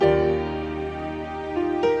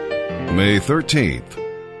May 13th.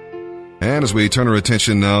 And as we turn our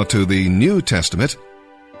attention now to the New Testament,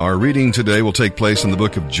 our reading today will take place in the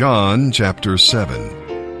book of John, chapter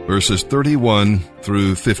 7, verses 31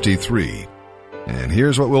 through 53. And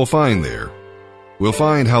here's what we'll find there. We'll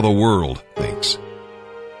find how the world thinks.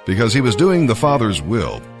 Because he was doing the Father's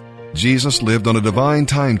will, Jesus lived on a divine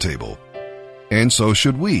timetable. And so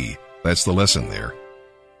should we. That's the lesson there.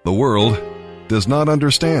 The world does not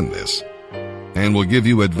understand this and will give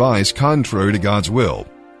you advice contrary to God's will.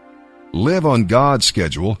 Live on God's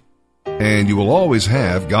schedule, and you will always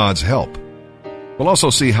have God's help. We'll also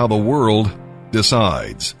see how the world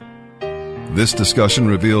decides. This discussion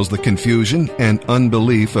reveals the confusion and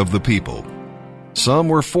unbelief of the people. Some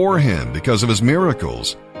were for him because of his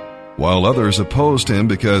miracles, while others opposed him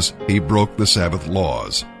because he broke the Sabbath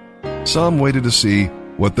laws. Some waited to see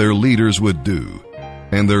what their leaders would do,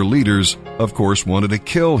 and their leaders, of course, wanted to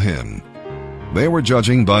kill him. They were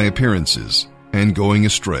judging by appearances and going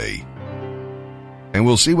astray. And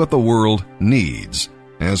we'll see what the world needs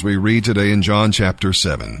as we read today in John chapter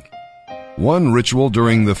 7. One ritual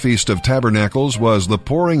during the Feast of Tabernacles was the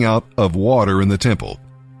pouring out of water in the temple.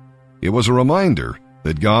 It was a reminder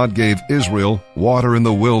that God gave Israel water in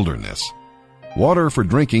the wilderness. Water for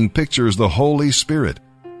drinking pictures the Holy Spirit,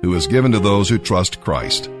 who is given to those who trust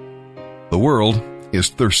Christ. The world is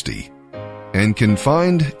thirsty and can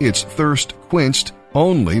find its thirst quenched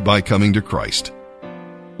only by coming to Christ.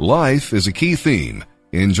 Life is a key theme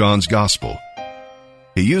in John's Gospel.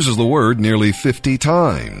 He uses the word nearly 50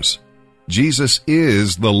 times. Jesus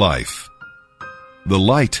is the life. The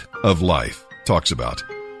light of life talks about.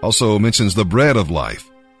 Also mentions the bread of life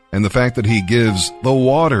and the fact that he gives the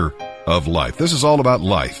water of life. This is all about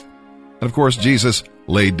life. And of course, Jesus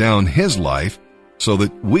laid down his life so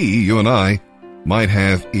that we, you and I, might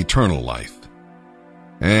have eternal life.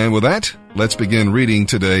 And with that, let's begin reading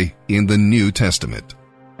today in the New Testament.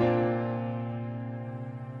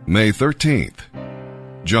 May 13th.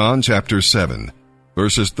 John chapter 7,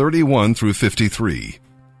 verses 31 through 53.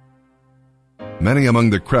 Many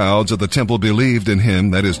among the crowds at the temple believed in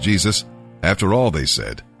him, that is Jesus. After all, they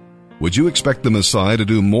said, would you expect the Messiah to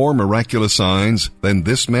do more miraculous signs than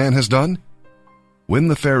this man has done? When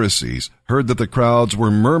the Pharisees heard that the crowds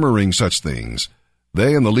were murmuring such things,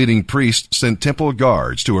 they and the leading priests sent temple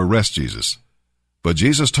guards to arrest Jesus. But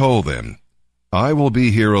Jesus told them, I will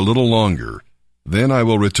be here a little longer, then I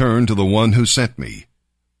will return to the one who sent me.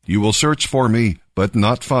 You will search for me, but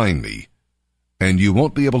not find me, and you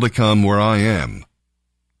won't be able to come where I am.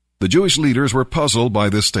 The Jewish leaders were puzzled by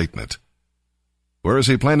this statement. Where is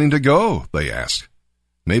he planning to go? They asked.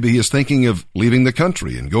 Maybe he is thinking of leaving the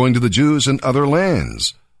country and going to the Jews in other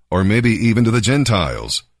lands, or maybe even to the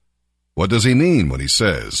Gentiles. What does he mean when he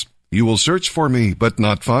says, you will search for me, but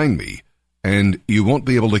not find me, and you won't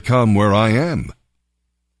be able to come where I am?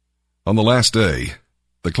 On the last day,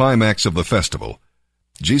 the climax of the festival,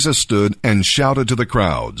 Jesus stood and shouted to the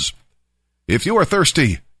crowds, if you are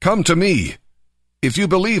thirsty, come to me. If you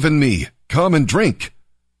believe in me, come and drink.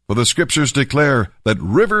 For the scriptures declare that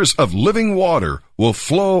rivers of living water will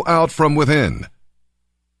flow out from within.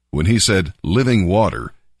 When he said living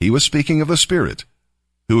water, he was speaking of the Spirit,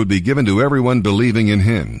 who would be given to everyone believing in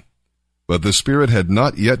him. But the Spirit had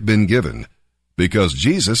not yet been given, because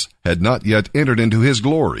Jesus had not yet entered into his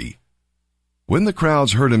glory. When the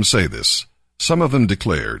crowds heard him say this, some of them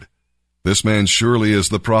declared, this man surely is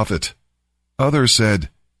the prophet. Others said,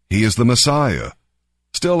 he is the Messiah.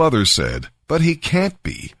 Still others said, but he can't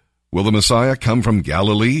be. Will the Messiah come from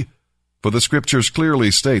Galilee? For the scriptures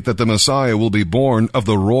clearly state that the Messiah will be born of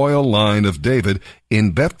the royal line of David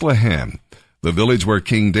in Bethlehem, the village where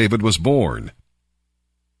King David was born.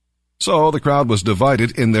 So the crowd was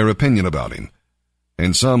divided in their opinion about him,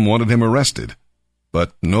 and some wanted him arrested,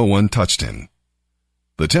 but no one touched him.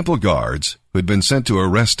 The temple guards, who had been sent to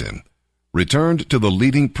arrest him, returned to the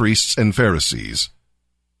leading priests and Pharisees.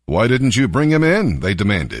 Why didn't you bring him in? They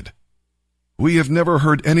demanded. We have never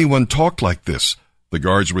heard anyone talk like this, the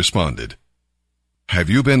guards responded. Have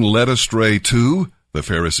you been led astray too? The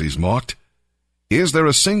Pharisees mocked. Is there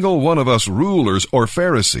a single one of us rulers or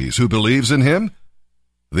Pharisees who believes in him?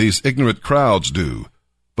 These ignorant crowds do,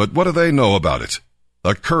 but what do they know about it?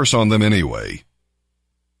 A curse on them anyway.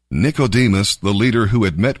 Nicodemus, the leader who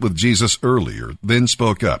had met with Jesus earlier, then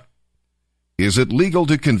spoke up. Is it legal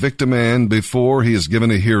to convict a man before he is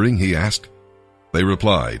given a hearing? He asked. They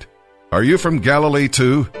replied, Are you from Galilee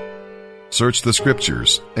too? Search the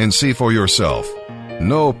scriptures and see for yourself.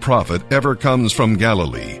 No prophet ever comes from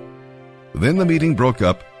Galilee. Then the meeting broke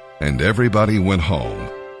up and everybody went home.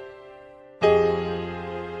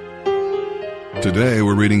 Today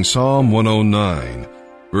we're reading Psalm 109,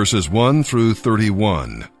 verses 1 through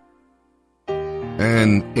 31.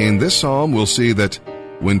 And in this psalm, we'll see that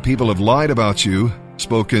when people have lied about you,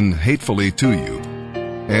 spoken hatefully to you,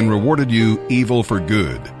 and rewarded you evil for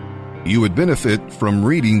good, you would benefit from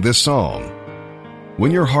reading this psalm.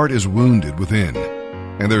 When your heart is wounded within,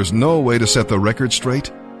 and there's no way to set the record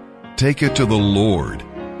straight, take it to the Lord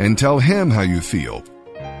and tell Him how you feel.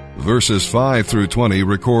 Verses 5 through 20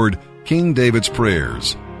 record King David's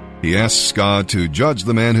prayers. He asks God to judge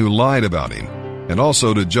the man who lied about him, and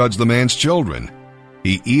also to judge the man's children.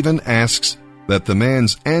 He even asks that the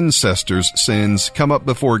man's ancestors' sins come up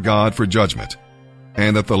before God for judgment,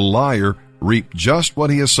 and that the liar reap just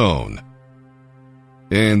what he has sown.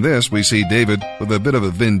 In this, we see David with a bit of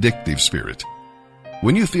a vindictive spirit.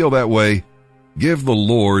 When you feel that way, give the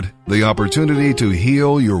Lord the opportunity to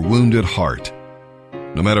heal your wounded heart.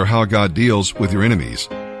 No matter how God deals with your enemies,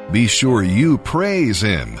 be sure you praise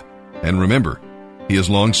Him. And remember, He is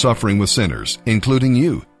long-suffering with sinners, including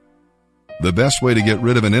you. The best way to get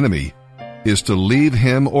rid of an enemy is to leave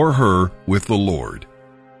him or her with the Lord.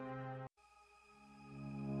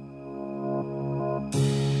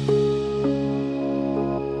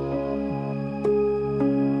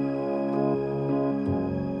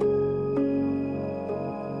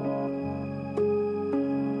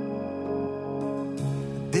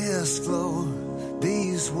 This floor,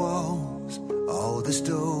 these walls, all the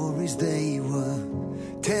stories they were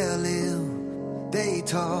telling, they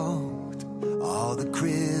talked, all the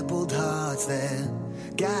crippled hearts that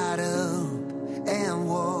got up and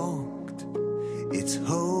walked. It's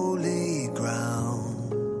holy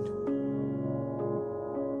ground.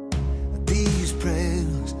 These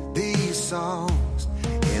prayers, these songs,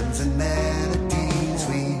 hymns and melodies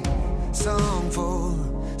we sung for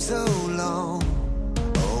so long.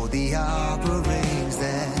 The offerings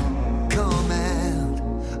that come at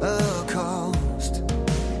a cost,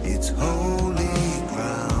 it's holy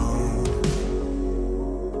ground.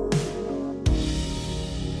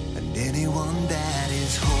 And anyone that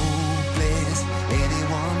is hopeless,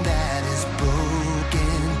 anyone that is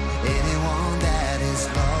broken, anyone that is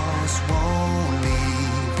lost won't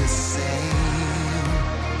leave the same.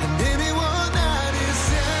 And anyone that is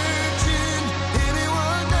searching,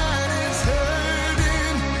 anyone that is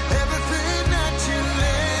hurting, everything that you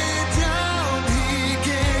lay down, He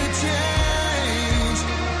can change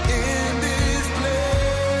in this place.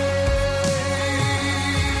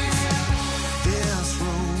 This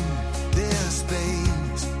room, this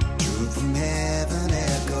space, truth from heaven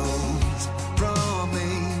echoes from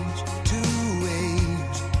age to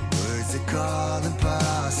age. Words that call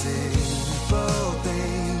impossible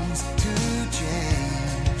things to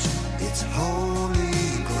change. It's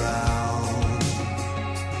holy ground.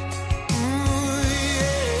 Ooh,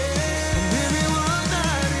 yeah. And anyone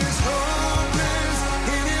that is hopeless,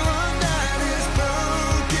 anyone that is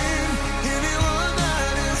broken, anyone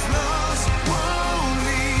that is lost won't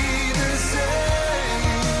leave the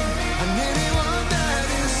same. And anyone that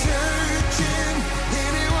is searching,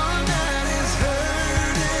 anyone that is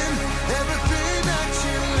hurting, everything that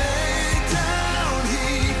you lay down, He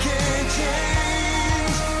can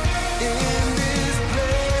change in this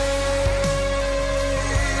place.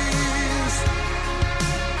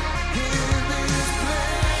 In this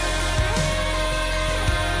place.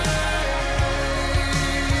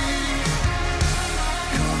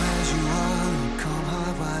 Come as you are, come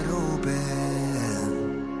heart wide open.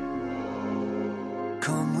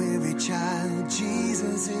 Come weary child,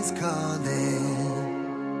 Jesus is calling.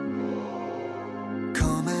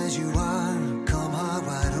 Come as you are, come heart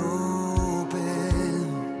wide open.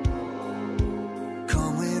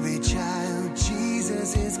 Come weary child,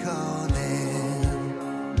 Jesus is calling.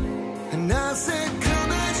 And I said,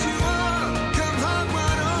 come as you are, come heart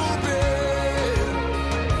wide open.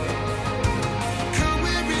 Come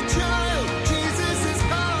weary child, Jesus is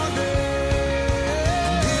calling.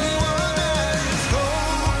 And anyone that is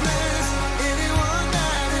hopeless, anyone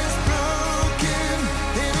that is broken,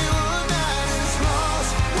 anyone that is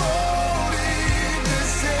lost, whoa,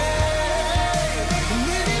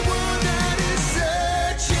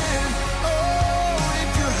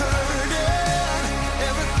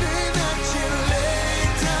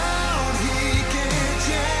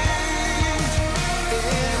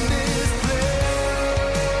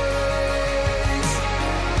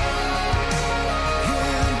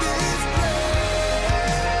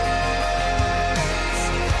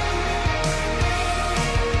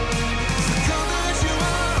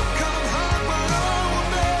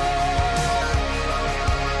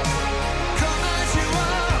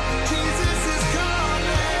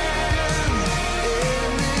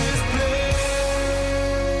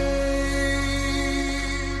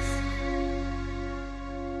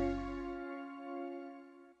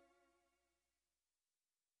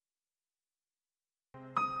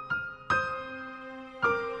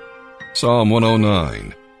 Psalm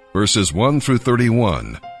 109, verses 1 through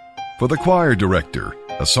 31. For the choir director,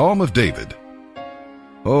 a psalm of David.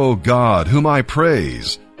 O God, whom I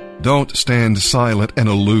praise, don't stand silent and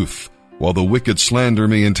aloof while the wicked slander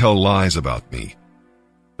me and tell lies about me.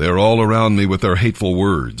 They're all around me with their hateful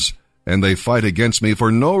words, and they fight against me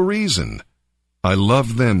for no reason. I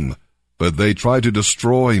love them, but they try to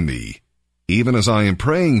destroy me, even as I am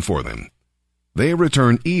praying for them. They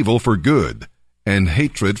return evil for good, and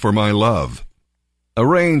hatred for my love.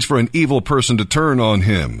 Arrange for an evil person to turn on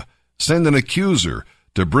him. Send an accuser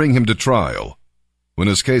to bring him to trial. When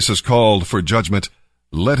his case is called for judgment,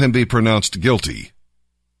 let him be pronounced guilty.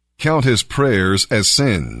 Count his prayers as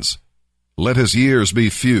sins. Let his years be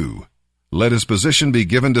few. Let his position be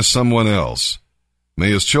given to someone else. May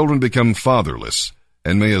his children become fatherless,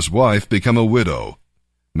 and may his wife become a widow.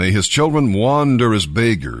 May his children wander as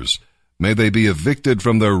beggars. May they be evicted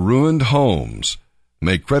from their ruined homes.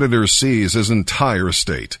 May creditors seize his entire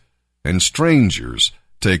estate, and strangers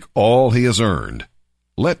take all he has earned.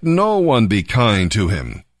 Let no one be kind to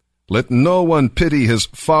him. Let no one pity his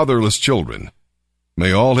fatherless children.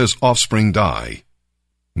 May all his offspring die.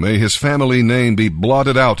 May his family name be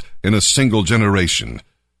blotted out in a single generation.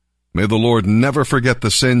 May the Lord never forget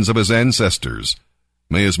the sins of his ancestors.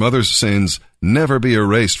 May his mother's sins never be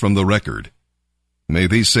erased from the record. May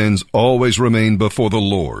these sins always remain before the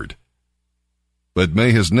Lord. But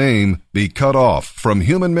may his name be cut off from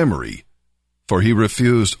human memory, for he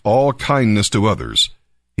refused all kindness to others.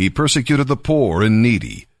 He persecuted the poor and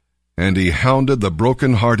needy, and he hounded the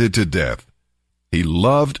broken-hearted to death. He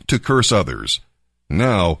loved to curse others.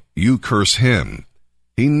 Now you curse him.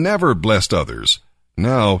 He never blessed others.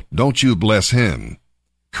 Now don't you bless him.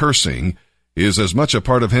 Cursing is as much a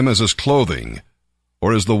part of him as his clothing,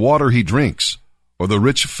 or as the water he drinks, or the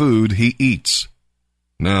rich food he eats.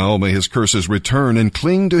 Now may his curses return and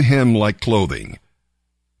cling to him like clothing.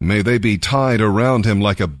 May they be tied around him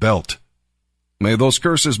like a belt. May those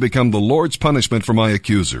curses become the Lord's punishment for my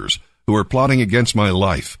accusers, who are plotting against my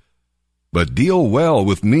life. But deal well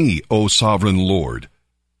with me, O sovereign Lord.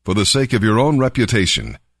 For the sake of your own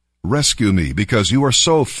reputation, rescue me, because you are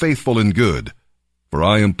so faithful and good. For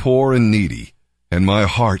I am poor and needy, and my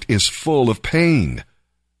heart is full of pain.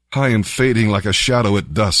 I am fading like a shadow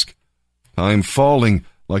at dusk. I am falling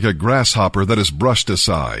like a grasshopper that is brushed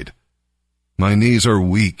aside. My knees are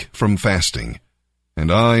weak from fasting,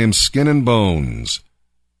 and I am skin and bones.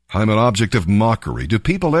 I am an object of mockery to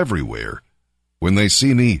people everywhere. When they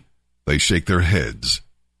see me, they shake their heads.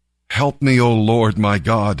 Help me, O Lord my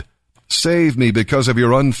God. Save me because of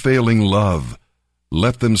your unfailing love.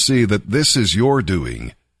 Let them see that this is your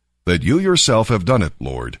doing, that you yourself have done it,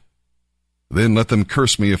 Lord. Then let them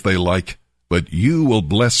curse me if they like, but you will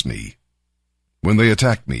bless me. When they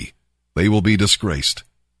attack me, they will be disgraced.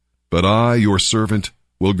 But I, your servant,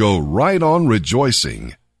 will go right on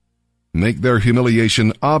rejoicing. Make their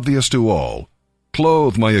humiliation obvious to all.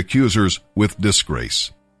 Clothe my accusers with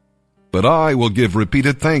disgrace. But I will give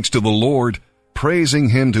repeated thanks to the Lord, praising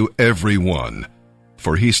him to everyone.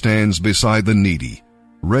 For he stands beside the needy,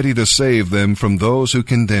 ready to save them from those who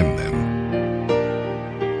condemn them.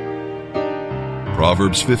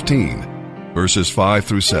 Proverbs 15, verses 5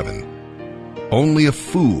 through 7. Only a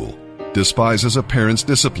fool despises a parent's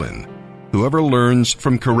discipline. Whoever learns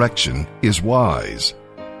from correction is wise.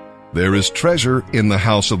 There is treasure in the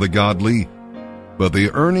house of the godly, but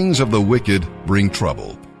the earnings of the wicked bring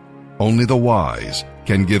trouble. Only the wise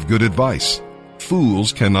can give good advice.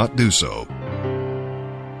 Fools cannot do so.